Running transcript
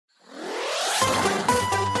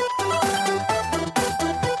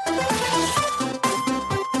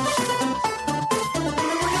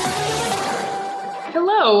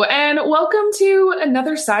to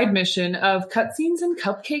another side mission of Cutscenes and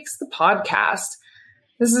Cupcakes, the podcast.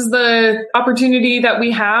 This is the opportunity that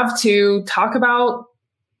we have to talk about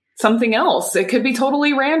something else. It could be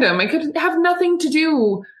totally random. It could have nothing to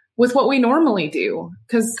do with what we normally do,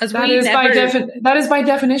 because that is by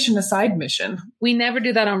definition a side mission. We never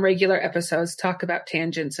do that on regular episodes, talk about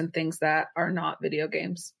tangents and things that are not video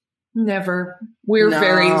games. Never. We're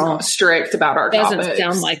very strict about our topics. Doesn't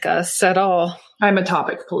sound like us at all. I'm a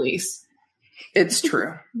topic police. It's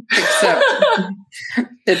true. Except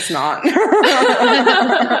it's not.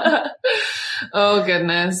 Oh,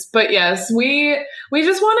 goodness. But yes, we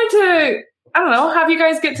just wanted to, I don't know, have you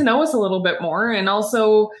guys get to know us a little bit more and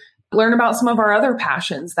also learn about some of our other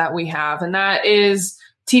passions that we have. And that is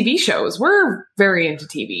TV shows. We're very into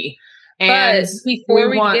TV. And but before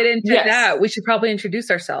we get into that, we should probably introduce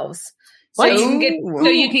ourselves. So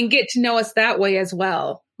you can get to know us that way as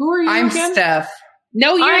well. Who are you I'm again? Steph.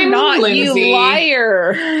 No, you're not, Lindsay. you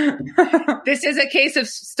liar. This is a case of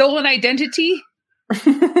stolen identity.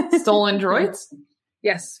 Stolen droids?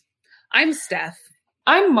 Yes. I'm Steph.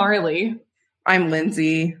 I'm Marley. I'm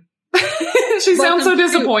Lindsay. She sounds so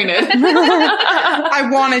disappointed. I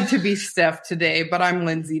wanted to be Steph today, but I'm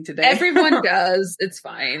Lindsay today. Everyone does. It's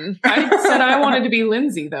fine. I said I wanted to be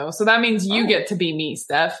Lindsay, though. So that means you get to be me,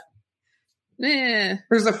 Steph.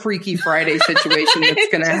 There's a Freaky Friday situation that's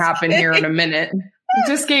going to happen here in a minute. I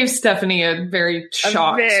just gave Stephanie a very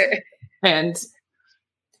shocked and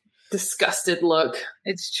disgusted look.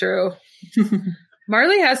 It's true.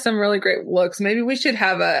 Marley has some really great looks. Maybe we should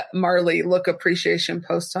have a Marley look appreciation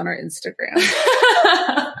post on our Instagram.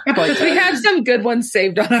 Because we have some good ones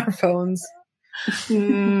saved on our phones.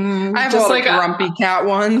 I have just like grumpy cat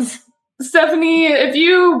ones. Stephanie, if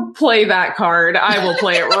you play that card, I will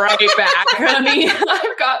play it right back, honey.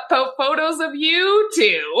 I've got photos of you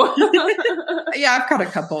too. Yeah, I've got a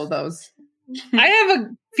couple of those. I have a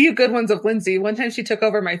few good ones of Lindsay. One time she took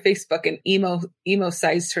over my Facebook and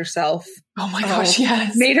emo-sized herself. Oh my gosh,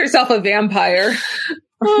 yes. Made herself a vampire.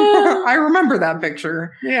 I remember that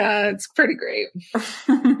picture. Yeah, it's pretty great.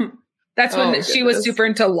 That's when she was super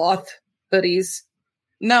into Loth hoodies.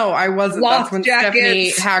 No, I wasn't. Loth That's when jackets.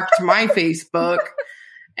 Stephanie hacked my Facebook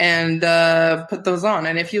and put those on.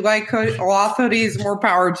 And if you like Loth hoodies, more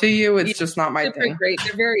power to you. It's just not my thing. Great.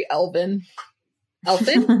 They're very elven.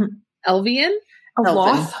 Elfin? Elvian?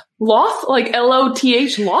 Loth? Loth? Like Loth?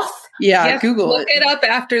 Loth? Yeah, yes, Google look it up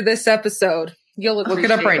after this episode. You'll look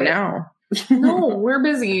it up right now. No, we're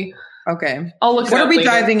busy. Okay. I'll look. What are we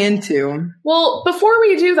diving into? Well, before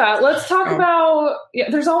we do that, let's talk about. Yeah,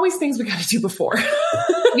 there's always things we got to do before.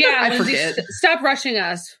 Yeah, I forget. Stop rushing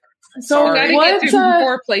us. So we gotta get through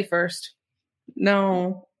foreplay first.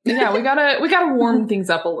 No. Yeah, we gotta warm things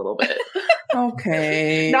up a little bit.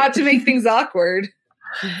 Okay. Not to make things awkward.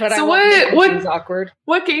 But so what's awkward?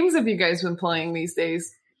 What games have you guys been playing these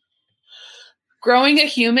days? Growing a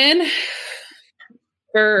Human.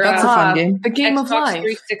 That's a fun game. The game Xbox of life.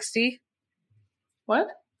 360. What?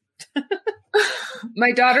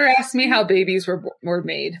 My daughter asked me how babies were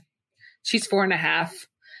made. She's 4.5.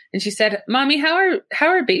 And she said, "Mommy, how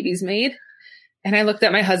are babies made?" And I looked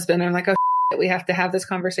at my husband and I'm like, "Oh, we have to have this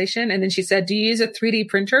conversation." And then she said, "Do you use a 3D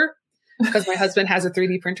printer?" Because my husband has a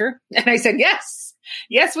 3D printer. And I said,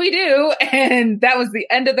 "Yes, we do." And that was the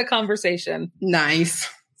end of the conversation. Nice.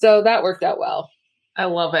 So that worked out well. I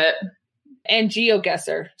love it. And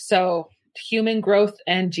GeoGuessr. So Human Growth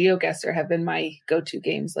and GeoGuessr have been my go-to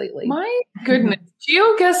games lately. My goodness.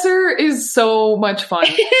 GeoGuessr is so much fun.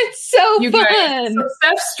 It's so fun. Guys, so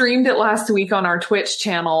Steph streamed it last week on our Twitch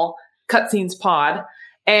channel, Cutscenes Pod.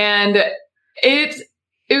 And it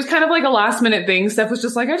was kind of like a last minute thing. Steph was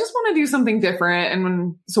just like, I just want to do something different.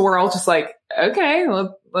 And so we're all just like, okay,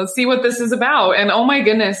 let's see what this is about. And oh my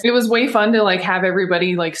goodness, it was way fun to like have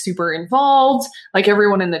everybody like super involved, like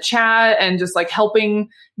everyone in the chat and just like helping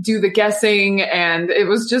do the guessing. And it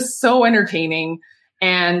was just so entertaining.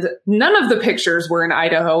 And none of the pictures were in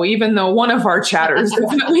Idaho, even though one of our chatters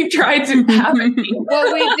definitely tried to have it.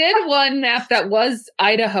 Well, we did one map that was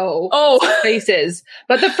Idaho faces,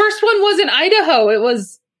 but the first one wasn't Idaho. It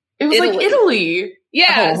was Italy. Like Italy.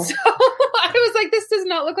 Yeah. Oh. So I was like, this does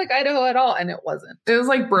not look like Idaho at all. And it wasn't. It was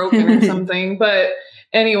like broken or something. But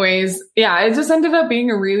anyways, yeah, it just ended up being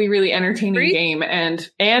a really, really entertaining game and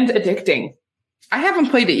addicting. I haven't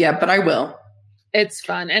played it yet, but I will. It's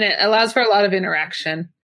fun. And it allows for a lot of interaction.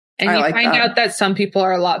 And you find out that some people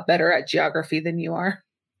are a lot better at geography than you are.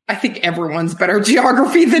 I think everyone's better at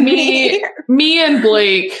geography than me. Me and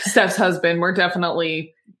Blake, Steph's husband, were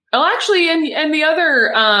definitely... Oh, actually, and the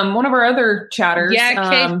other, one of our other chatters. Yeah,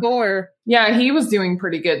 K4. Yeah, he was doing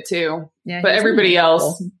pretty good too. Yeah, but everybody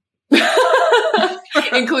else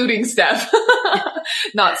Including Steph.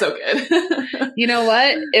 Not so good. You know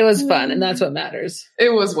what? It was fun, and that's what matters. It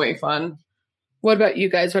was way fun. What about you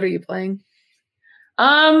guys? What are you playing?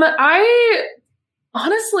 I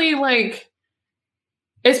honestly, like,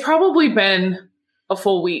 it's probably been a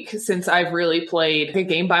full week since I've really played a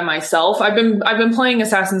game by myself. I've been playing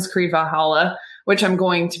Assassin's Creed Valhalla, which I'm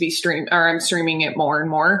going to be I'm streaming it more and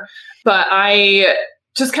more. But I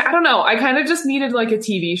don't know. I kind of just needed like a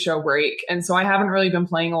TV show break. And so I haven't really been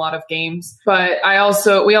playing a lot of games, but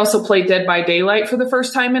we also played Dead by Daylight for the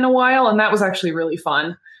first time in a while. And that was actually really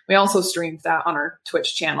fun. We also streamed that on our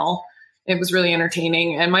Twitch channel. It was really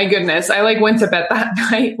entertaining. And my goodness, I like went to bed that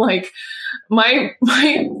night. Like my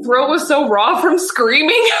throat was so raw from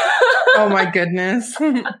screaming. Oh my goodness.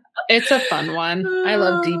 It's a fun one. I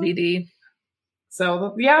love DVD.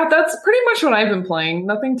 So yeah, that's pretty much what I've been playing.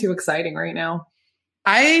 Nothing too exciting right now.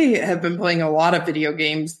 I have been playing a lot of video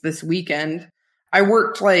games this weekend. I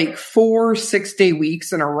worked like 4 6-day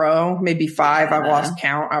weeks in a row, maybe 5. I lost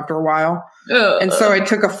count after a while. And so I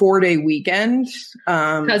took a 4-day weekend.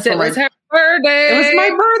 Because it was her birthday. It was my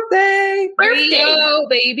birthday. 3-0,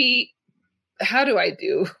 baby. How do I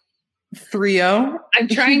do? 3-0. I'm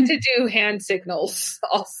trying to do hand signals,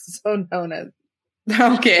 also known as.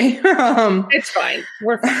 Okay. It's fine.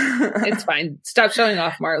 It's fine. Stop showing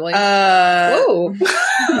off, Marley. Whoa.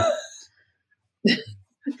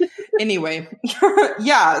 Anyway,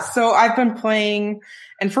 yeah. So I've been playing,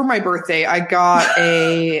 and for my birthday, I got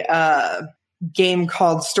a game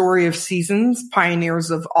called Story of Seasons: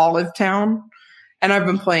 Pioneers of Olive Town, and I've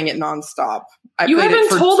been playing it nonstop. You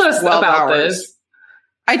haven't told us about this.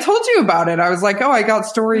 I told you about it. I was like, "Oh, I got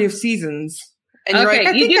Story of Seasons," and you're like,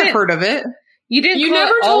 "I think I've heard of it." You didn't. You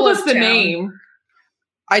never told us the name.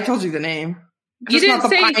 I told you the name. You didn't not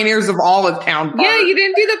the Pioneers of Olive Town part. Yeah, you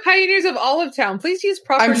didn't do the Pioneers of Olive Town. Please use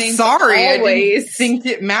proper names. I'm sorry. Always. I didn't think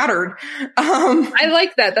it mattered. I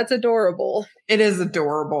like that. That's adorable. It is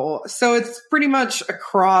adorable. So it's pretty much a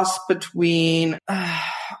cross between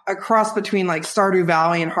like Stardew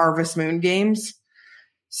Valley and Harvest Moon games.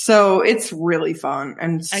 So it's really fun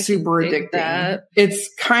and super addicting. It's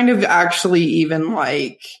kind of actually even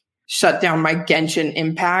like shut down my Genshin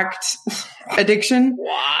Impact addiction.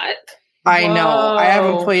 What? I know. I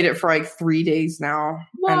haven't played it for like 3 days now.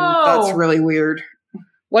 Whoa. And that's really weird.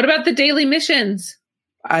 What about the daily missions?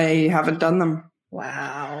 I haven't done them.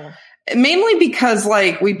 Wow. Mainly because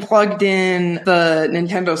like we plugged in the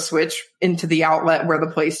Nintendo Switch into the outlet where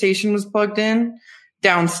the PlayStation was plugged in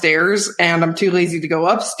downstairs, and I'm too lazy to go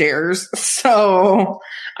upstairs. So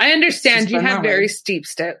I understand you have very steep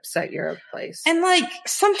steps at your place. And like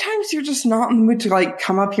sometimes you're just not in the mood to like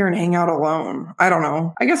come up here and hang out alone. I don't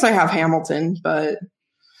know. I guess I have Hamilton, but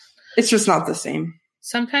it's just not the same.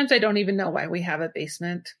 Sometimes I don't even know why we have a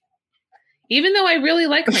basement. Even though I really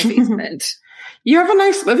like my basement. You have a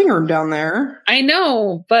nice living room down there. I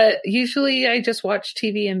know, but usually I just watch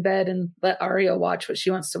TV in bed and let Aria watch what she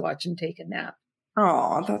wants to watch and take a nap.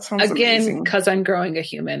 Oh, that sounds amazing. Again, because I'm growing a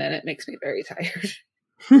human and it makes me very tired.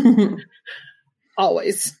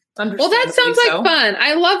 Always. Well, that sounds like fun.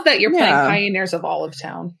 I love that you're playing Pioneers of Olive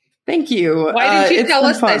Town. Thank you. Why did you tell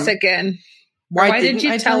us this again? Why did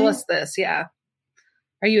you tell us this? Yeah.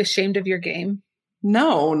 Are you ashamed of your game?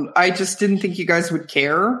 No, I just didn't think you guys would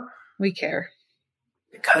care. We care.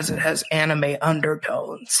 Because it has anime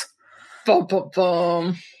undertones. Boom, boom,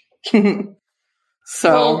 boom. So,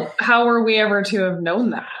 well, how were we ever to have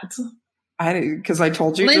known that? Because I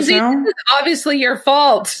told you Lindsay, just now. This is obviously your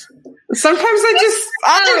fault. Sometimes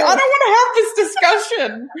I don't want to have this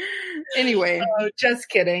discussion. Anyway. Oh, just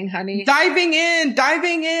kidding, honey. Diving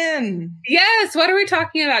in. Yes. What are we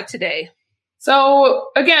talking about today? So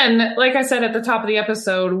again, like I said at the top of the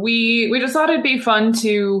episode, we just thought it'd be fun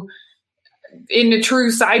to, in a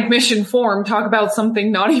true side mission form, talk about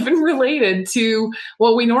something not even related to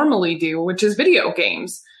what we normally do, which is video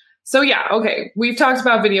games. So yeah, okay, we've talked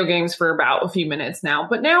about video games for about a few minutes now,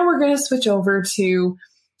 but now we're going to switch over to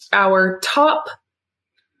our top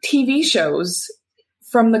TV shows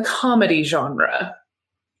from the comedy genre.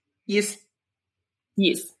 Yes.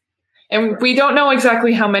 And we don't know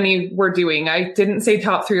exactly how many we're doing. I didn't say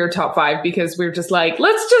top 3 or top 5 because we're just like,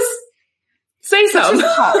 let's just say some.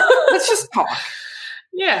 Let's just talk.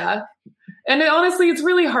 Yeah. And honestly, it's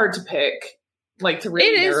really hard to pick. Like to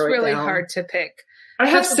really narrow it really down. Hard to pick. I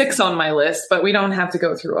have 6 on my list, but we don't have to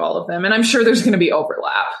go through all of them. And I'm sure there's going to be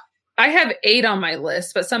overlap. I have 8 on my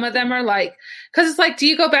list, but some of them are like, because it's like, do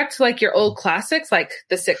you go back to like your old classics, like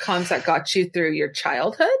the sitcoms that got you through your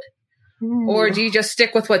childhood? Or do you just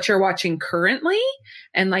stick with what you're watching currently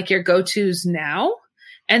and like your go-tos now?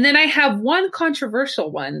 And then I have one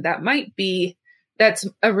controversial one that's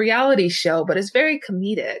a reality show, but it's very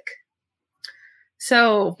comedic.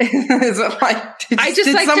 So Is it like, I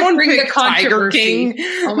just like to bring the controversy.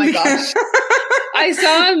 Oh my gosh. I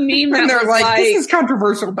saw a meme that and they're was like, this is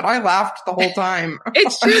controversial, but I laughed the whole time.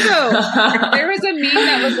 It's true though. There was a meme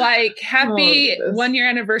that was like, happy 1 year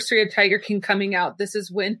anniversary of Tiger King coming out. This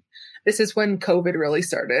is when COVID really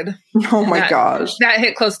started. Oh my gosh. That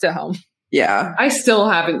hit close to home. Yeah. I still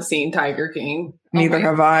haven't seen Tiger King. Neither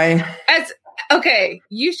have I. Okay,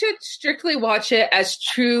 you should strictly watch it as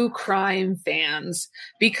true crime fans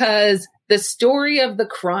because the story of the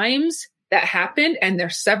crimes that happened, and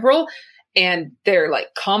there's several, and they're like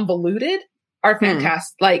convoluted, are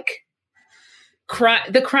fantastic. Like,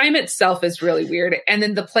 the crime itself is really weird, and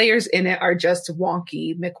then the players in it are just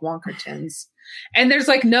wonky McWonkertons, and there's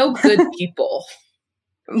like no good people.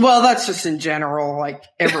 Well, that's just in general, like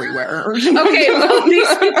everywhere. Okay, well,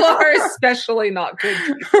 these people are especially not good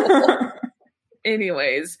people.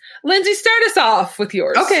 Anyways, Lindsay, start us off with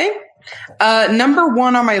yours. Okay. Number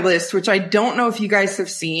 1 on my list, which I don't know if you guys have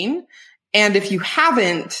seen. And if you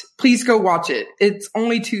haven't, please go watch it. It's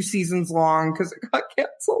only 2 seasons long because it got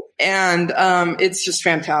canceled. And it's just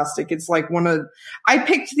fantastic. It's like I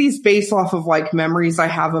picked these based off of like memories I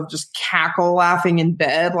have of just cackle laughing in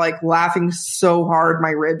bed, like laughing so hard my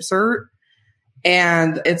ribs hurt.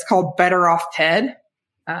 And it's called Better Off Ted.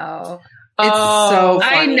 Oh. It's so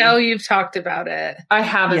funny. I know you've talked about it. I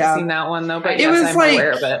haven't seen that one though, but I'm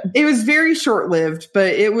aware of it. It was very short-lived, but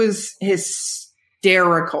it was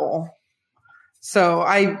hysterical. So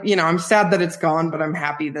I'm sad that it's gone, but I'm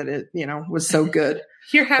happy that it, was so good.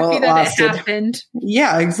 You're happy that it happened.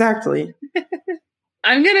 Yeah, exactly.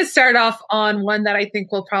 I'm going to start off on one that I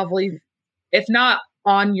think will probably, if not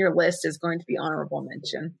on your list, is going to be honorable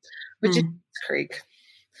mention, which is Schitt's Creek.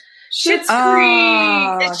 Schitt's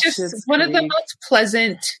Creek. It's just one of the most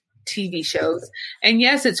pleasant TV shows. And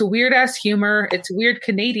yes, it's weird ass humor. It's weird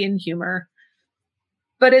Canadian humor.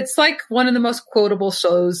 But it's like one of the most quotable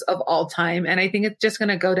shows of all time. And I think it's just going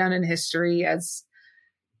to go down in history as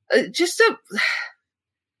just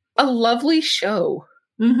a lovely show.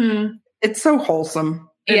 Mm-hmm. It's so wholesome.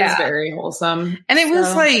 It is very wholesome. And it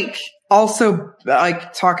was like also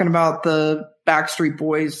like talking about the Backstreet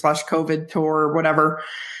Boys /COVID tour or whatever.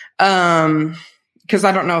 Because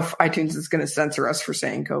I don't know if iTunes is going to censor us for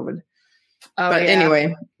saying COVID. But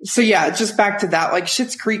anyway, so yeah, just back to that. Like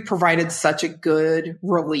Schitt's Creek provided such a good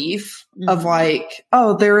relief of like,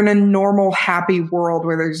 oh, they're in a normal, happy world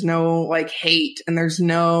where there's no like hate and there's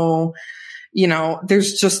no,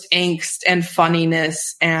 there's just angst and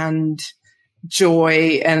funniness and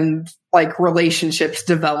joy and like relationships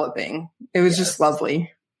developing. It was just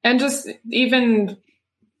lovely. And just even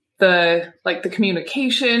the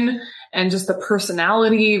communication and just the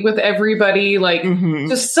personality with everybody, like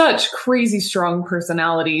just such crazy strong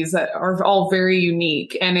personalities that are all very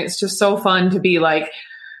unique. And it's just so fun to be like,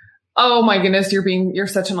 oh my goodness, you're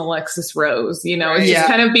such an Alexis Rose, it's just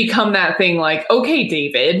kind of become that thing like, okay,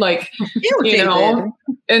 David, like, David.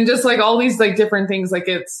 And just like all these like different things. Like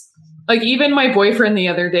it's like, even my boyfriend the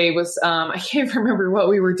other day was, I can't remember what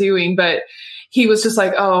we were doing, but he was just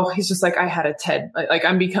like, I had a Ted, like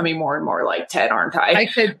I'm becoming more and more like Ted, aren't I?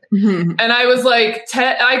 And I was like,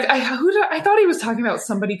 Ted, I thought he was talking about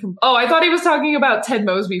somebody. I thought he was talking about Ted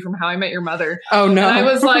Mosby from How I Met Your Mother. Oh no. And I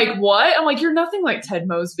was like, what? I'm like, you're nothing like Ted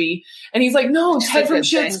Mosby. And he's like, no, Ted from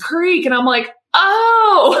Schitt's Creek. And I'm like,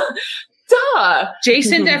 oh, duh.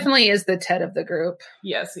 Jason definitely is the Ted of the group.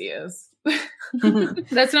 Yes, he is.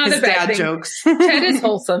 That's not his a bad dad thing. Jokes. Ted is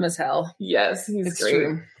wholesome as hell. Yes, he's great.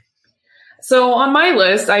 True. So on my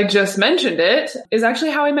list, I just mentioned it, is actually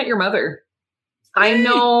How I Met Your Mother. I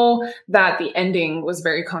know that the ending was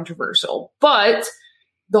very controversial, but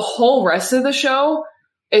the whole rest of the show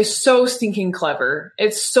is so stinking clever.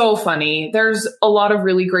 It's so funny. There's a lot of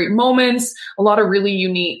really great moments, a lot of really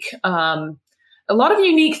unique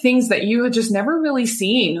things that you had just never really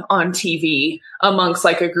seen on TV amongst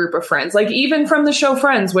like a group of friends. Like even from the show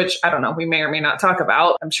Friends, which I don't know, we may or may not talk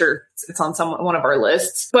about. I'm sure it's on one of our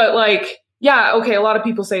lists, but like, yeah, okay. A lot of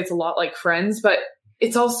people say it's a lot like Friends, but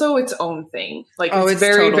it's also its own thing. Like it's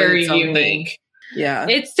very, totally very unique. Yeah.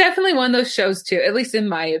 It's definitely one of those shows too, at least in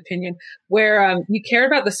my opinion, where you care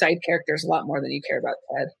about the side characters a lot more than you care about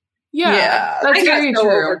Ted. Yeah. That's very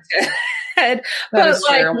true. Ted, but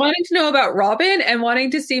like true. Wanting to know about Robin and wanting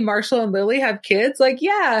to see Marshall and Lily have kids, like,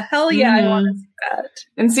 yeah, hell yeah, I want to see that.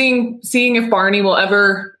 And seeing if Barney will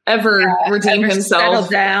ever redeem himself, settle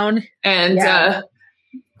down, and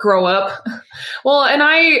grow up. Well, and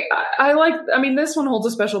I like, I mean, this one holds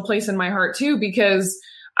a special place in my heart too, because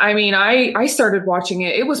I mean, I started watching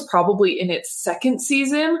it. It was probably in its second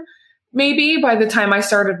season, maybe by the time I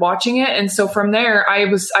started watching it. And so from there,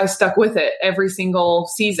 I stuck with it every single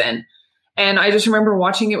season. And I just remember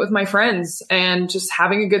watching it with my friends and just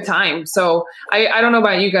having a good time. So I don't know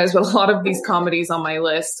about you guys, but a lot of these comedies on my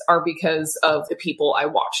list are because of the people I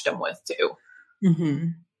watched them with too. Mm-hmm.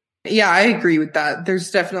 Yeah, I agree with that.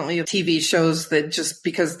 There's definitely TV shows that just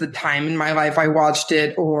because the time in my life I watched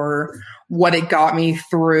it or what it got me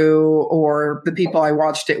through or the people I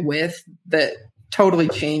watched it with that totally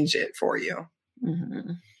change it for you.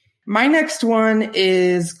 Mm-hmm. My next one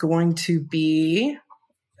is going to be,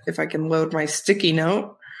 if I can load my sticky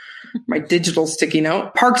note, my digital sticky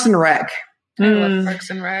note, Parks and Rec. I love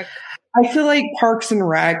Parks and Rec. I feel like Parks and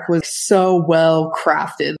Rec was so well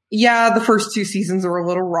crafted. Yeah, the first 2 seasons are a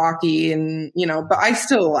little rocky and, but I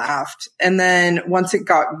still laughed. And then once it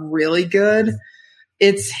got really good,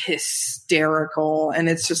 it's hysterical. And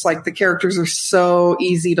it's just like the characters are so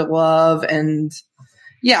easy to love. And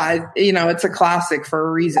yeah, it's a classic for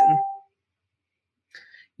a reason.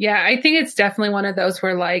 Yeah, I think it's definitely one of those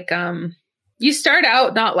where like, you start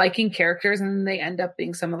out not liking characters and then they end up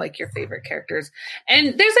being some of like your favorite characters. And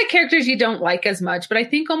there's like characters you don't like as much, but I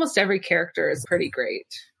think almost every character is pretty great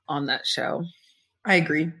on that show. I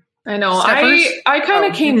agree. I know. I kind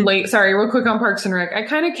of came late. Sorry, real quick on Parks and Rec. I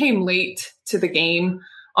kind of came late to the game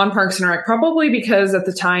on Parks and Rec, probably because at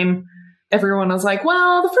the time everyone was like,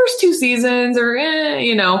 well, the first 2 seasons are,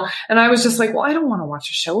 and I was just like, well, I don't want to watch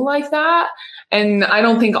a show like that. And I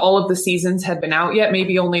don't think all of the seasons had been out yet,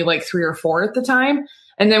 maybe only like 3 or 4 at the time.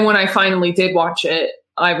 And then when I finally did watch it,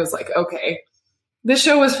 I was like, okay, this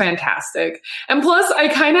show was fantastic. And plus I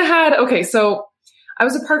kind of had, so I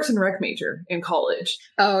was a Parks and Rec major in college.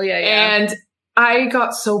 Oh yeah. And I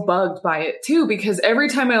got so bugged by it too, because every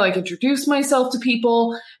time I like introduced myself to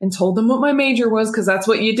people and told them what my major was, because that's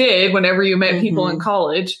what you did whenever you met people in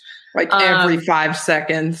college. Like every 5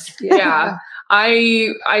 seconds. Yeah.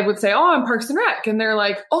 I would say, oh, I'm Parks and Rec. And they're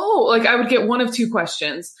like, oh, like I would get one of 2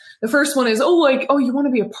 questions. The first one is, you want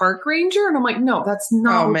to be a park ranger? And I'm like, no, that's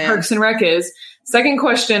not what Parks and Rec is. Second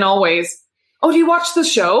question always, oh, do you watch the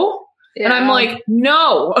show? Yeah. And I'm like,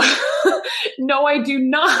 no, no, I do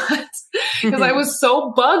not. Because I was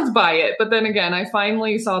so bugged by it. But then again, I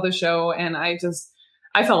finally saw the show and I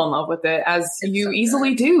fell in love with it, as you so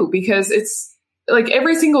easily do, because it's like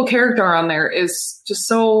every single character on there is just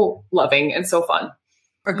so loving and so fun.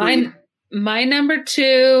 My number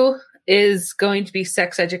 2 is going to be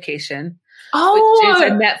Sex Education. Oh, which is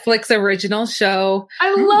a Netflix original show.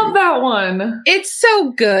 I love that one. It's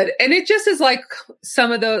so good. And it just is like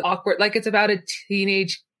some of those awkward, like it's about a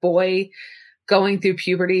teenage boy going through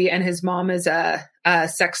puberty and his mom is a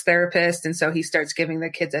sex therapist. And so he starts giving the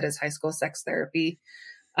kids at his high school sex therapy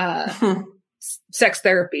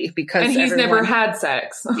because and he's never had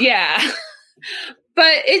sex. Yeah.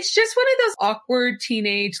 But it's just one of those awkward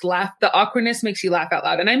teenage laugh. The awkwardness makes you laugh out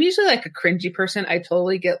loud. And I'm usually like a cringy person. I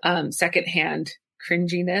totally get secondhand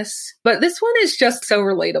cringiness. But this one is just so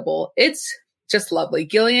relatable. It's just lovely.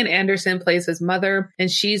 Gillian Anderson plays his mother, and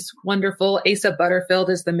she's wonderful. Asa Butterfield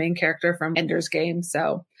is the main character from Ender's Game.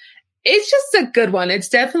 So it's just a good one. It's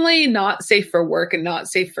definitely not safe for work and not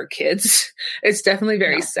safe for kids. It's definitely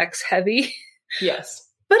very sex heavy. Yes.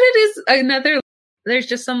 But it is another... There's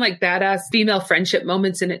just some like badass female friendship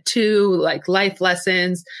moments in it too, like life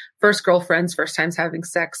lessons, first girlfriends, first times having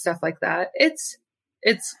sex, stuff like that. It's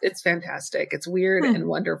fantastic. It's weird and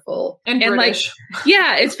wonderful. And British. Like,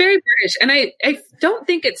 yeah, it's very British. And I don't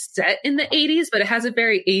think it's set in the 80s, but it has a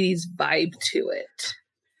very 80s vibe to it.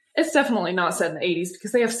 It's definitely not set in the 80s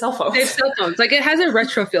because they have cell phones. They have cell phones. Like it has a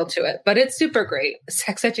retro feel to it, but it's super great.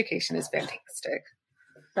 Sex Education is fantastic.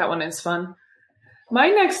 That one is fun. My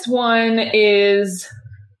next one is,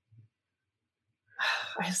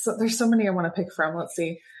 there's so many I want to pick from. Let's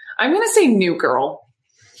see. I'm going to say New Girl.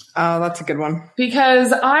 Oh, that's a good one.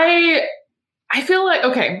 Because I feel like,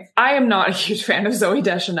 I am not a huge fan of Zooey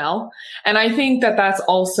Deschanel. And I think that that's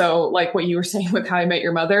also like what you were saying with How I Met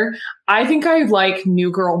Your Mother. I think I like New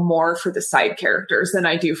Girl more for the side characters than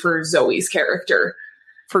I do for Zoe's character.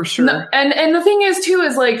 For sure. No, and the thing is too,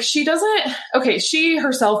 is like, she doesn't, she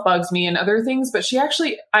herself bugs me and other things, but she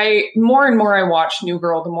actually, more and more I watched New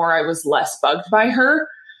Girl, the more I was less bugged by her.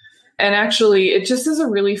 And actually it just is a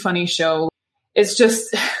really funny show. It's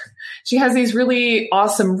just, she has these really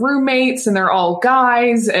awesome roommates and they're all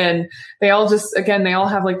guys and they all just, again, they all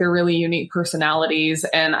have like their really unique personalities.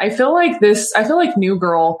 And I feel like New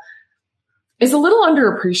Girl is a little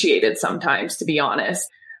underappreciated sometimes, to be honest.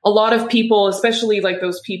 A lot of people, especially like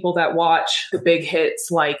those people that watch the big hits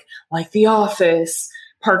like The Office,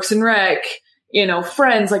 Parks and Rec,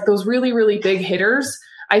 Friends, like those really, really big hitters.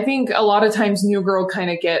 I think a lot of times New Girl kind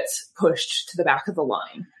of gets pushed to the back of the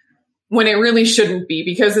line when it really shouldn't be,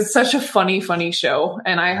 because it's such a funny, funny show.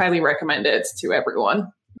 And I highly recommend it to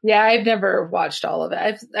everyone. Yeah, I've never watched all of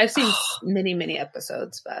it. I've seen many, many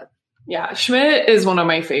episodes, but yeah, Schmidt is one of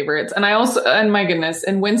my favorites. And and my goodness,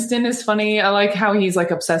 and Winston is funny. I like how he's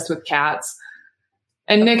like obsessed with cats.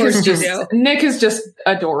 And Nick is just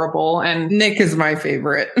adorable. And Nick is my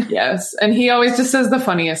favorite. Yes. And he always just says the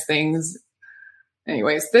funniest things.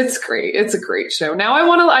 Anyways, that's great. It's a great show. Now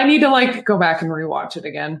I need to like go back and rewatch it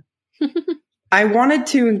again. I wanted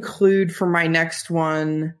to include for my next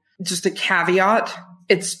one just a caveat.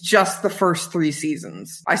 It's just the first 3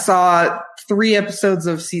 seasons. I saw 3 episodes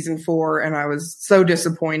of season 4 and I was so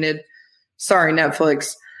disappointed. Sorry,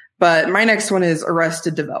 Netflix. But my next one is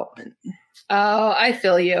Arrested Development. Oh, I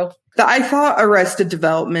feel you. I thought Arrested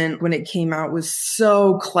Development when it came out was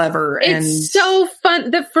so clever. It's so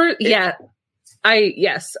fun.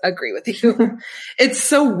 Yes, agree with you. It's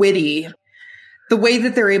so witty. The way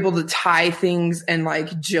that they're able to tie things and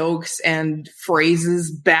like jokes and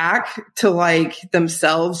phrases back to like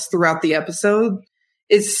themselves throughout the episode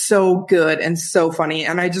is so good and so funny.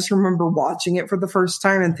 And I just remember watching it for the first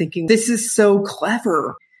time and thinking, this is so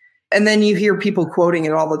clever. And then you hear people quoting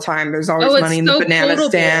it all the time. There's always money in the banana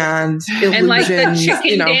stand, illusions, and like the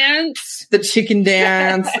chicken dance. The chicken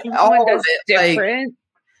dance, all of it. Different. Like,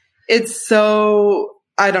 it's so,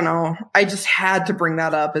 I don't know. I just had to bring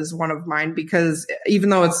that up as one of mine because even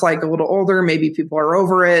though it's like a little older, maybe people are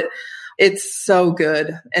over it. It's so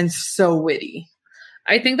good and so witty.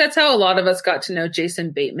 I think that's how a lot of us got to know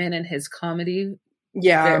Jason Bateman and his comedy.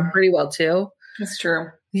 Yeah. Pretty well too. That's true.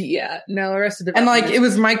 Yeah. No, Arrested Development. And like it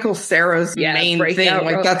was Michael Cera's main thing.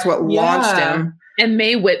 Like that's what launched him. And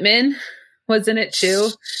Mae Whitman was in it too.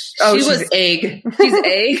 Oh, she's Egg. She's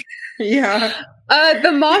Egg. Yeah.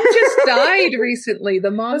 The mom just died recently.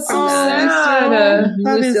 The mom's sad.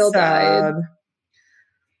 Lucille died.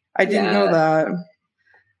 I didn't know that.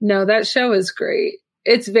 No, that show is great.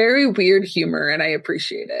 It's very weird humor and I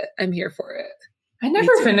appreciate it. I'm here for it. I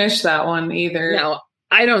never finished that one either. No,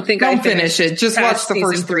 I don't think Don't finish it. Just watch the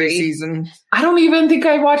first 3 seasons. I don't even think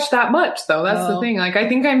I watched that much though. That's the thing. Like I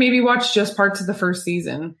think I maybe watched just parts of the first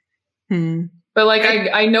season. But like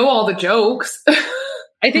I know all the jokes.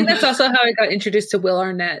 I think that's also how I got introduced to Will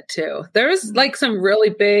Arnett too. There's like some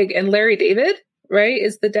really big, and Larry David, right,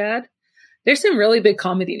 is the dad. There's some really big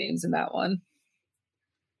comedy names in that one.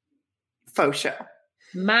 Faux show.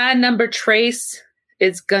 My number trace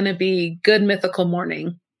is going to be Good Mythical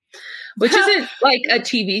Morning, which isn't like a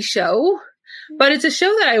TV show, but it's a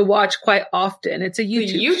show that I watch quite often. It's a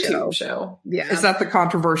YouTube show. Yeah. Is that the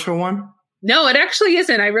controversial one? No, it actually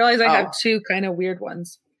isn't. I realize I have 2 kind of weird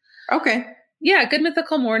ones. Okay. Yeah, Good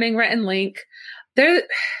Mythical Morning, Rhett and Link.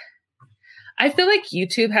 I feel like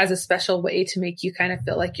YouTube has a special way to make you kind of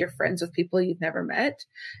feel like you're friends with people you've never met.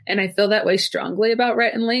 And I feel that way strongly about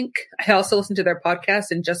Rhett and Link. I also listen to their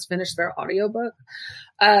podcast and just finished their audiobook.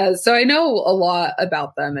 So I know a lot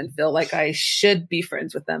about them and feel like I should be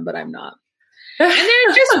friends with them, but I'm not. And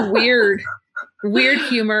they're just weird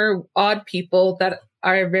humor, odd people that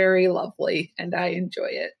are very lovely, and I enjoy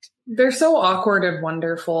it. They're so awkward and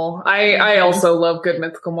wonderful. I also love Good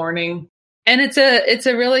Mythical Morning. And it's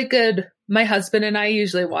a really good, my husband and I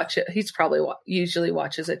usually watch it. He's probably usually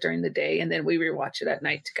watches it during the day, and then we rewatch it at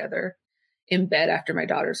night together in bed after my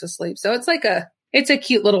daughter's asleep. So it's a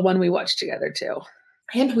cute little one we watch together too.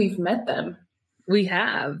 And we've met them. We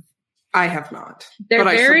have. I have not. But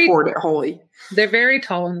I support it wholly. They're very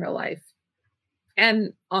tall in real life.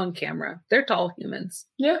 And on camera. They're tall humans.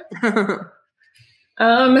 Yeah.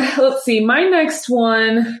 Let's see. My next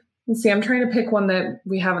one. Let's see. I'm trying to pick one that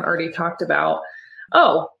we haven't already talked about.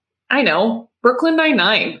 Oh, I know. Brooklyn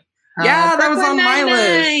Nine-Nine. Yeah, that was on my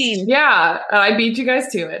list. Yeah, I beat you guys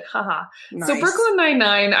to it. Haha. Nice. So Brooklyn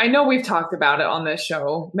Nine-Nine, I know we've talked about it on this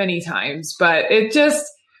show many times, but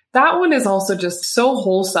that one is also just so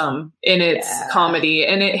wholesome in its comedy,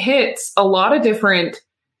 and it hits a lot of different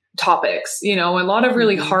topics, a lot of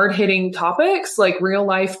really hard-hitting topics, like real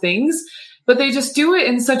life things, but they just do it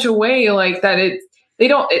in such a way like that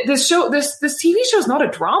this TV show is not a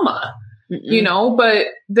drama. But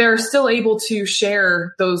they're still able to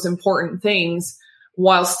share those important things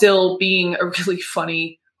while still being a really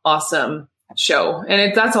funny, awesome show.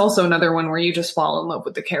 And that's also another one where you just fall in love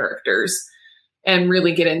with the characters and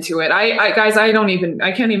really get into it. I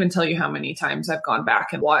can't even tell you how many times I've gone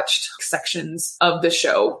back and watched sections of the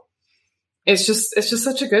show. It's just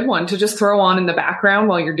such a good one to just throw on in the background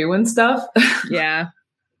while you're doing stuff. Yeah.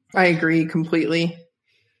 I agree completely.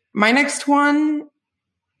 My next one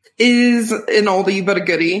is an oldie but a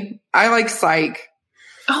goodie. I like Psych.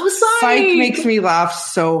 Oh, Psych makes me laugh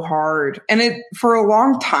so hard. And it, for a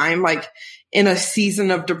long time, like in a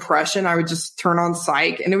season of depression, I would just turn on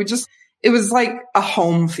Psych and it was like a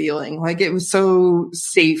home feeling. Like it was so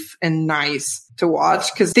safe and nice to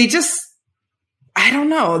watch because I don't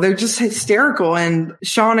know, they're just hysterical. And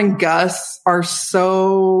Sean and Gus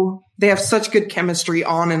they have such good chemistry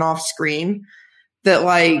on and off screen that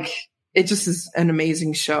like, it just is an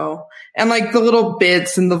amazing show. And like the little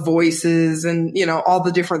bits and the voices and, you know, all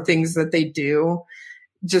the different things that they do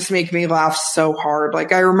just make me laugh so hard.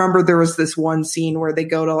 Like I remember there was this one scene where they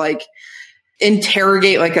go to like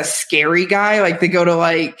interrogate like a scary guy. Like they go to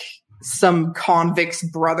like some convict's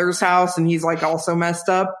brother's house and he's like also messed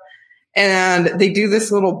up. And they do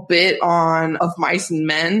this little bit on Of Mice and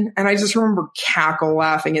Men. And I just remember cackle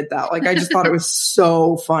laughing at that. Like I just thought it was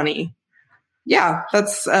so funny. Yeah,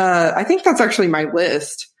 I think that's actually my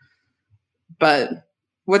list. But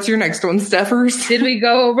what's your next one, Steffers? Did we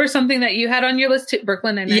go over something that you had on your list too?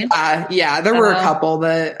 Brooklyn Nine-Nine? Yeah, there were a couple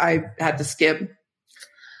that I had to skip.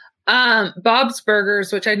 Bob's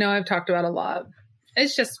Burgers, which I know I've talked about a lot.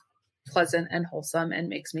 It's just pleasant and wholesome and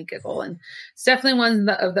makes me giggle. And it's definitely one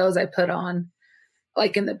of those I put on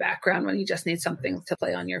like in the background when you just need something to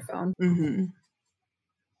play on your phone. Mm-hmm.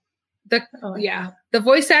 The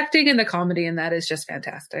voice acting and the comedy in that is just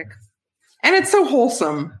fantastic. And it's so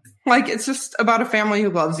wholesome. Like, it's just about a family who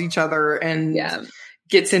loves each other and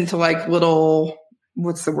gets into like little,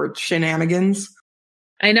 what's the word, shenanigans.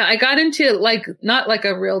 I know. I got into like, not like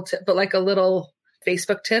a real tip, but like a little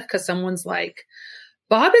Facebook tip because someone's like,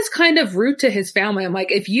 Bob is kind of rude to his family. I'm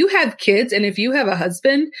like, if you have kids and if you have a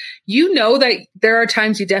husband, you know that there are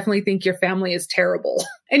times you definitely think your family is terrible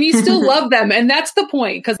and you still love them. And that's the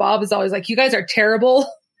point because Bob is always like, you guys are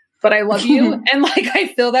terrible, but I love you. And like, I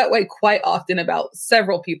feel that way quite often about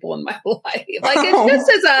several people in my life. Like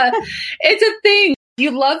it's a thing.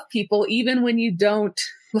 You love people even when you don't,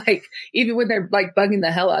 like, even when they're like bugging the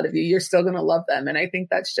hell out of you, you're still going to love them. And I think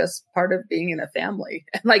that's just part of being in a family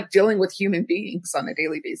and like dealing with human beings on a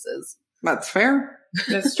daily basis. That's fair.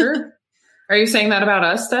 That's true. Are you saying that about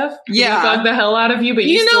us, Steph? Yeah. We bug the hell out of you, but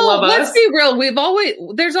you still love us? Let's be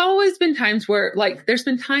real. There's always been times where like, there's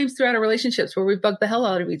been times throughout our relationships where we've bugged the hell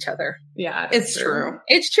out of each other. Yeah. It's true.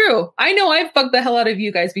 It's true. I know I've bugged the hell out of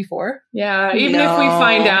you guys before. Yeah. Even if we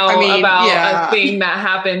find out about a thing that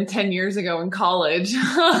happened 10 years ago in college. Do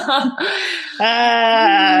I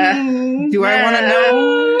want to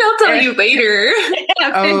know? I'll tell you later.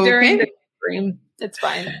 During the stream. It's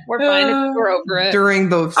fine. We're fine. We're over it. During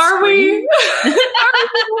those. Are we? Are we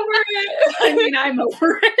over it? I mean, I'm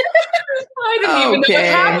over it. I didn't even know what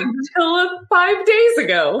happened until 5 days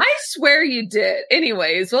ago. I swear you did.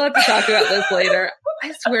 Anyways, we'll have to talk about this later.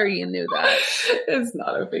 I swear you knew that. It's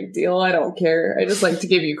not a big deal. I don't care. I just like to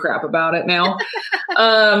give you crap about it now.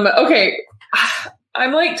 Okay.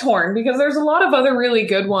 I'm like torn because there's a lot of other really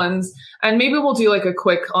good ones, and maybe we'll do like a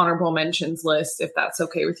quick honorable mentions list if that's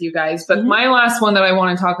okay with you guys. But my last one that I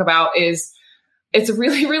want to talk about it's a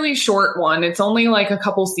really, really short one. It's only like a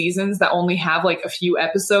couple seasons that only have like a few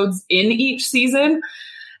episodes in each season.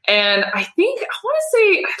 And I want to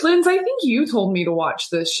say, Linz, I think you told me to watch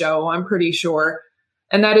this show. I'm pretty sure.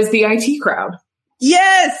 And that is The IT Crowd.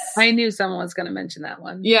 Yes. I knew someone was going to mention that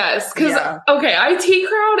one. Yes. Cause okay. IT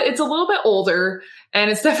Crowd, it's a little bit older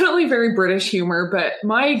and it's definitely very British humor, but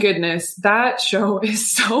my goodness, that show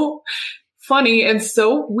is so funny and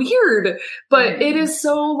so weird, but it is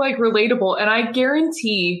so like relatable. And I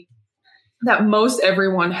guarantee that most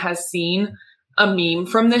everyone has seen a meme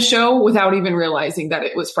from the show without even realizing that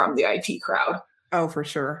it was from The IT Crowd. Oh, for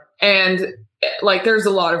sure. And like, there's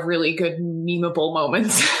a lot of really good memeable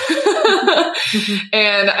moments.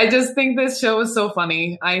 And I just think this show is so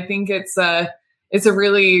funny. I think it's a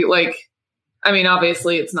really like, I mean,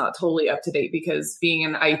 obviously it's not totally up to date because being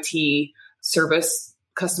an IT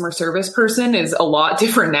customer service person is a lot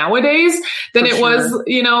different nowadays than it was,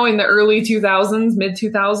 you know, in the early 2000s, mid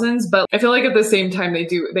 2000s. But I feel like at the same time they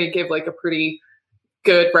give like a pretty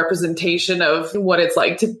good representation of what it's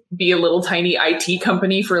like to be a little tiny IT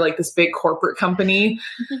company for like this big corporate company.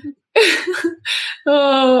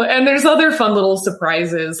 Oh, and there's other fun little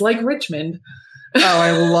surprises like Richmond. Oh,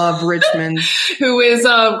 I love Richmond. Who is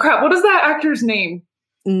what is that actor's name?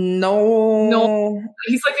 No,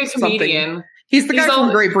 he's like a comedian. Something. He's the guy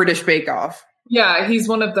from Great British Bake Off. Yeah, he's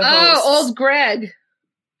one of the hosts. Oh, old Greg.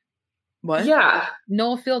 What? Yeah,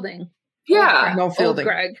 Noel Fielding. Yeah, Noel Fielding.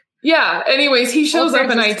 Old Greg. Yeah. Anyways, he shows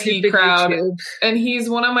up in Greg's IT Crowd, and he's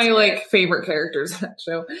one of my like favorite characters in that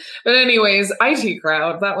show. But anyways, IT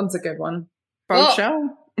Crowd, that one's a good one.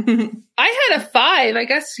 Show. I had a 5. I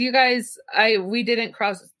guess you guys, we didn't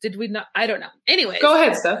cross. Did we not? I don't know. Anyway. Go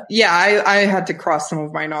ahead, Steph. Yeah, I had to cross some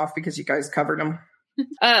of mine off because you guys covered them.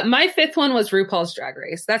 My 5th one was RuPaul's Drag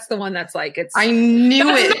Race. That's the one that's like, it's. I knew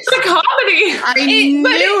it. It's a comedy. I knew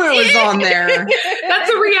it was on there. That's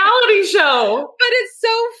a reality show. But it's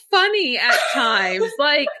so funny at times.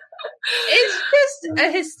 Like, it's just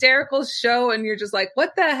a hysterical show, and you're just like,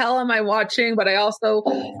 what the hell am I watching? But I also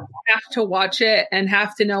have to watch it and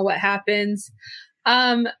have to know what happens.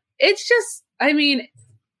 It's just, I mean,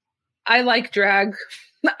 I like drag.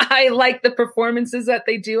 I like the performances that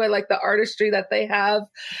they do. I like the artistry that they have.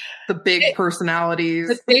 The big personalities.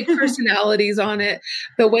 The big personalities on it.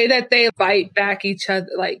 The way that they bite back each other,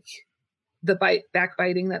 like the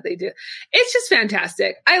backbiting that they do. It's just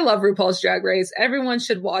fantastic. I love RuPaul's Drag Race. Everyone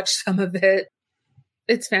should watch some of it.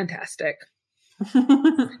 It's fantastic.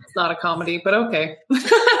 It's not a comedy, but okay.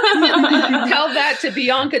 Tell that to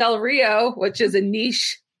Bianca Del Rio, which is a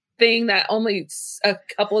niche thing that only a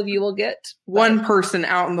couple of you will get. One person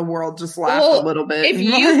out in the world just laughed a little bit. If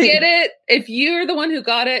you get it, if you're the one who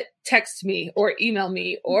got it, text me or email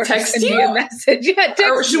me or text send you? me a message. Yeah, text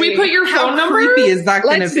Or should me. we put your How phone number? creepy is that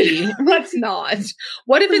going to Let's, be? let's not.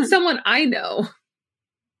 What if it's someone I know?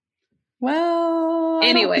 Well,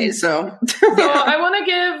 Anyways. I don't think So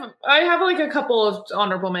so. I have like a couple of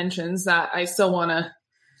honorable mentions that I still want to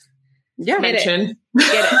Yeah, Get it. mention.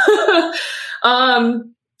 Get it.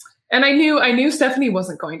 And I knew Stephanie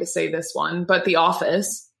wasn't going to say this one, but The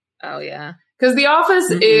Office. Oh yeah. Because The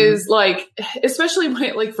Office Mhm. is like, especially when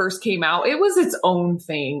it like first came out, it was its own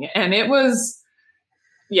thing. And it was,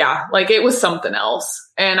 yeah, like it was something else.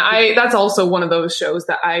 And that's also one of those shows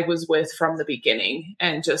that I was with from the beginning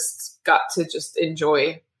and just got to just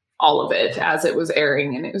enjoy all of it as it was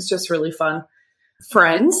airing. And it was just really fun.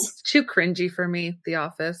 Friends. It's too cringy for me, The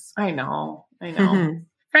Office. I know. Mhm.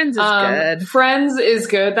 Friends is good. Friends is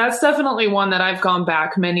good. That's definitely one that I've gone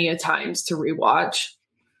back many a times to rewatch.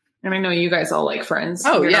 And I know you guys all like Friends.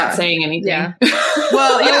 Oh, You're yeah. not saying anything. Yeah.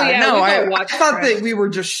 Well, yeah, yeah, no, we I go watch thought Friends. that we were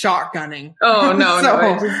just shotgunning. Oh, no, So, no.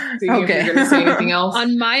 I just see if okay. you're going to say anything else.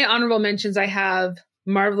 On my honorable mentions, I have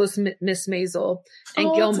Marvelous Miss Maisel and Oh,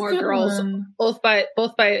 that's a Gilmore good Girls, one. both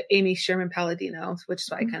by Amy Sherman Palladino, which is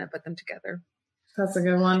why I kind of put them together. That's a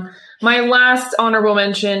good one. My last honorable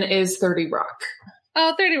mention is 30 Rock,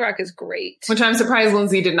 Oh, 30 Rock is great. which I'm surprised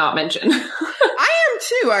Lindsay did not mention. I am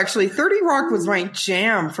too, actually. 30 Rock was my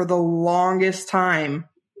jam for the longest time.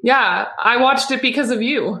 Yeah, I watched it because of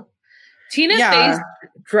you. Tina Yeah. Fey's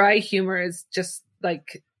dry humor is just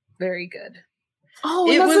like very good. Oh,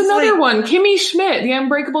 It and that's was another like- one. Kimmy Schmidt, the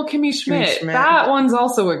Unbreakable Kimmy Schmidt. Schmidt. That one's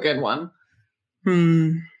also a good one.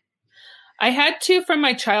 I had two from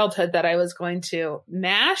my childhood that I was going to.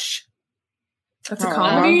 MASH. That's a Aw.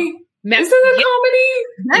 comedy? Ma- Is it a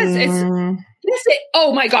comedy? Yes, it's Mm. yes,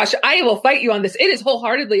 oh my gosh, I will fight you on this. It is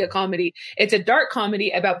wholeheartedly a comedy. It's a dark comedy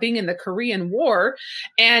about being in the Korean War.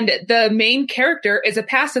 And the main character is a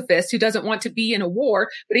pacifist who doesn't want to be in a war,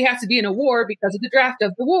 but he has to be in a war because of the draft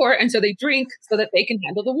of the war. And so they drink so that they can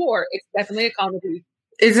handle the war. It's definitely a comedy.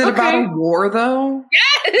 Is it Okay. about a war, though?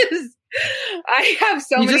 Yes! I have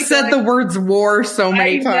so You many just said the feelings. words war so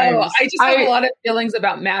many I times. know. I just have I- a lot of feelings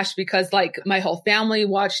about MASH because like my whole family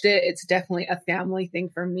watched it. It's definitely a family thing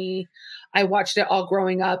for me. I watched it all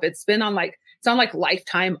growing up. It's on like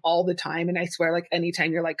Lifetime all the time. And I swear like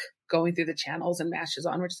anytime you're like going through the channels and MASH is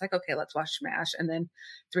on, we're just like, okay, let's watch MASH. And then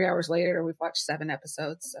 3 hours later, we've watched 7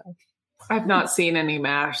 episodes. So I've not seen any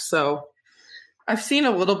MASH, so. I've seen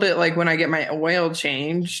a little bit like when I get my oil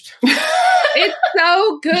changed. it's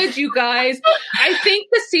so good, you guys. I think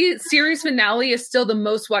the series finale is still the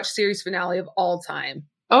most watched series finale of all time.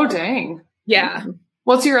 Oh, dang. Yeah.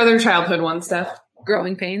 What's your other childhood one, Steph?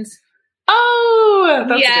 Growing Pains. Oh,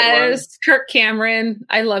 that's a good yes, Kirk Cameron.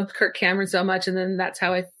 I loved Kirk Cameron so much, and then that's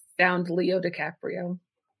how I found Leo DiCaprio. one.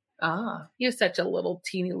 Ah. He was such a little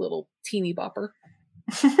teeny bopper.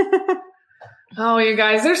 Oh, you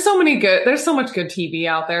guys, there's so much good TV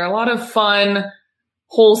out there. A lot of fun,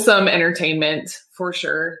 wholesome entertainment for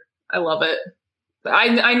sure. I love it.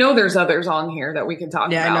 I know there's others on here that we can talk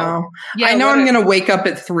Yeah, about. I know. Yeah, I know what I'm a- going to wake up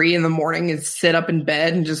at 3 a.m. and sit up in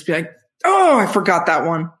bed and just be like, oh, I forgot that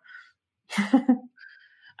one.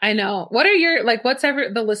 I know. What are your what's ever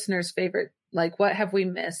the listeners' favorite? Like, what have we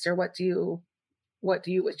missed, or what do you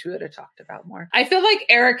wish we would have talked about more? I feel like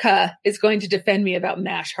Erica is going to defend me about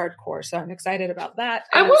MASH hardcore, so I'm excited about that.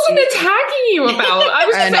 I wasn't attacking you about. I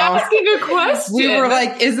was I just know. asking a question. We were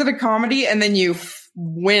like, is it a comedy? And then you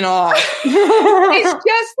went off. It's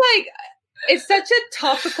just like it's such a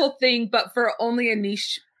topical thing, but for only a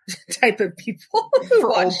niche type of people.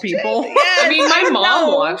 For old people. Yeah, I mean, my mom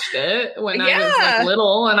know. watched it when I was Yeah. like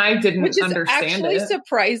little, and I didn't Which is understand actually it.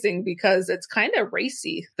 surprising because it's kind of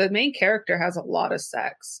racy. The main character has a lot of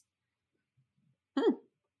sex.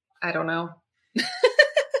 I don't know.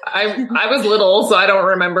 I was little, so I don't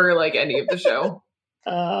remember like any of the show.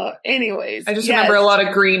 Anyways, I just yes, remember a lot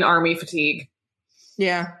of green army fatigue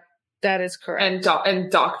Yeah. that is correct.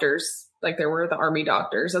 and doctors. Like there were the army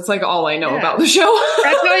doctors. That's like all I know Yeah. about the show.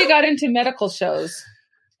 That's how I got into medical shows.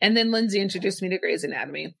 And then Lindsay introduced me to Grey's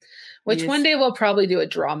Anatomy, which Yes. one day we'll probably do a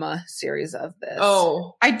drama series of this.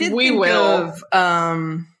 Oh, I did we think will.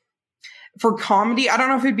 of for comedy, I don't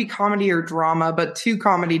know if it'd be comedy or drama, but two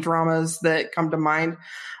comedy dramas that come to mind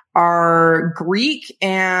are Greek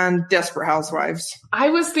and Desperate Housewives. I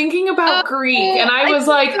was thinking about Oh, Greek, and I was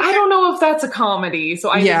like, I don't know if that's a comedy. So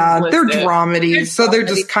I Yeah, didn't they're list it. dramedies, so they're dramedy.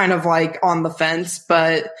 just kind of like on the fence,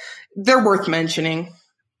 but they're worth mentioning.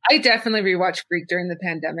 I definitely rewatched Greek during the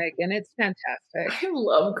pandemic, and it's fantastic. I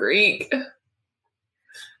love Greek.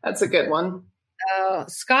 That's a good one.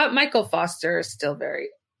 Scott Michael Foster is still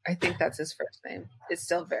I think that's his first name. It's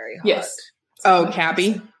still very hot. Yes. Oh,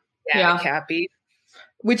 Cappy, Yeah. Cappy.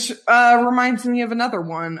 which reminds me of another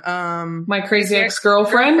one. My crazy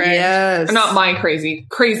ex-girlfriend. Yes, Or not my crazy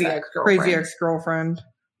ex-girlfriend. crazy ex-girlfriend.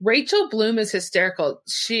 Rachel Bloom is hysterical.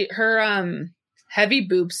 Her Heavy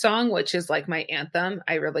Boob song, which is like my anthem.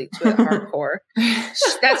 I relate to it hardcore.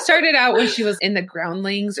 That started out when she was in the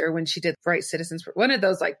Groundlings or when she did Bright Citizens, one of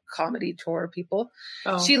those like comedy tour people.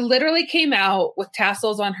 Oh. She literally came out with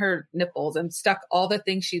tassels on her nipples and stuck all the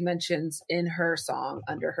things she mentions in her song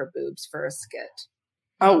under her boobs for a skit.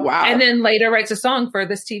 Oh wow! And then later writes a song for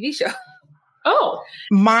this TV show. Oh.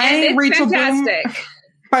 my And it's Rachel fantastic. Bloom,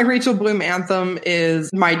 my Rachel Bloom anthem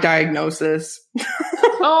is My Diagnosis.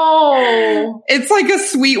 Oh. It's like a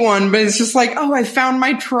sweet one, but it's just like, oh, I found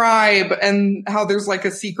my tribe, and how there's like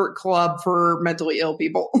a secret club for mentally ill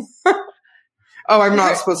people. Oh, I'm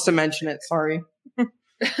not supposed to mention it. Sorry.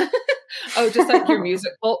 Oh, just like your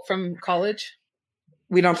music cult from college?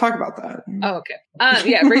 We don't talk about that. Oh, okay.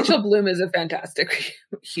 Yeah, Rachel Bloom is a fantastic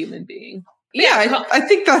human being. Yeah, I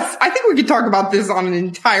think we could talk about this on an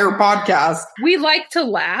entire podcast. We like to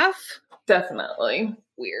laugh. Definitely.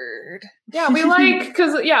 Weird. Yeah, we like,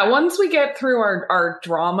 because, once we get through our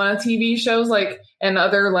drama TV shows, like, and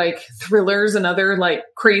other, like, thrillers and other, like,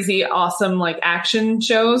 crazy, awesome, like, action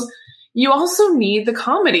shows, you also need the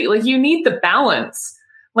comedy. Like, you need the balance.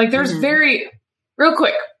 Like, there's real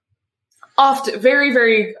quick, very,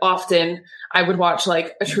 very often, I would watch,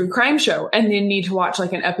 like, a true crime show and then need to watch,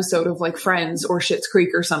 like, an episode of, like, Friends or Schitt's Creek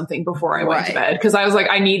or something before I went to bed. Because I was like,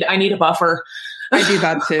 I need a buffer. I do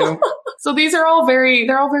that too. So they're all very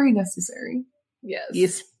necessary.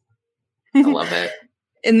 Yes. I love it.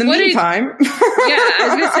 In the meantime, Yeah, I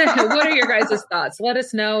was gonna say, what are your guys' thoughts? Let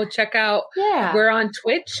us know. Check out. Yeah. We're on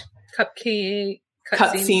Twitch.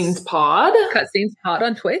 Cutscenes Pod. Cutscenes Pod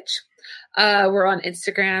on Twitch. We're on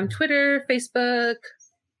Instagram, Twitter, Facebook.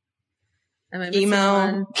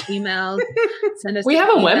 Email. Send us. We an have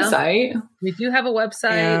a email. website. We do have a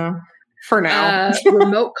website. yeah, for now.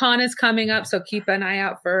 RemoteCon is coming up, so keep an eye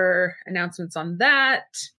out for announcements on that.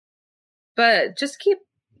 But just keep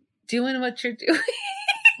doing what you're doing.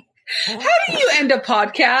 How do you end a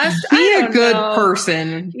podcast? Be a good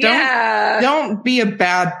person. Yeah. Don't be a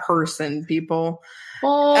bad person, people.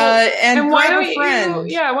 Well, and why grab don't a friend.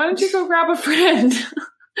 why don't you go grab a friend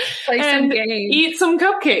Play some and games. eat some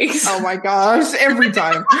cupcakes Oh my gosh, every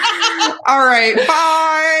time. All right,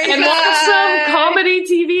 bye. and watch some comedy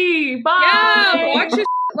TV. Bye. Yeah, watch your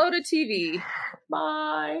load of TV.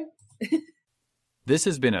 Bye. This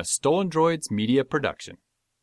has been a Stolen Droids Media production.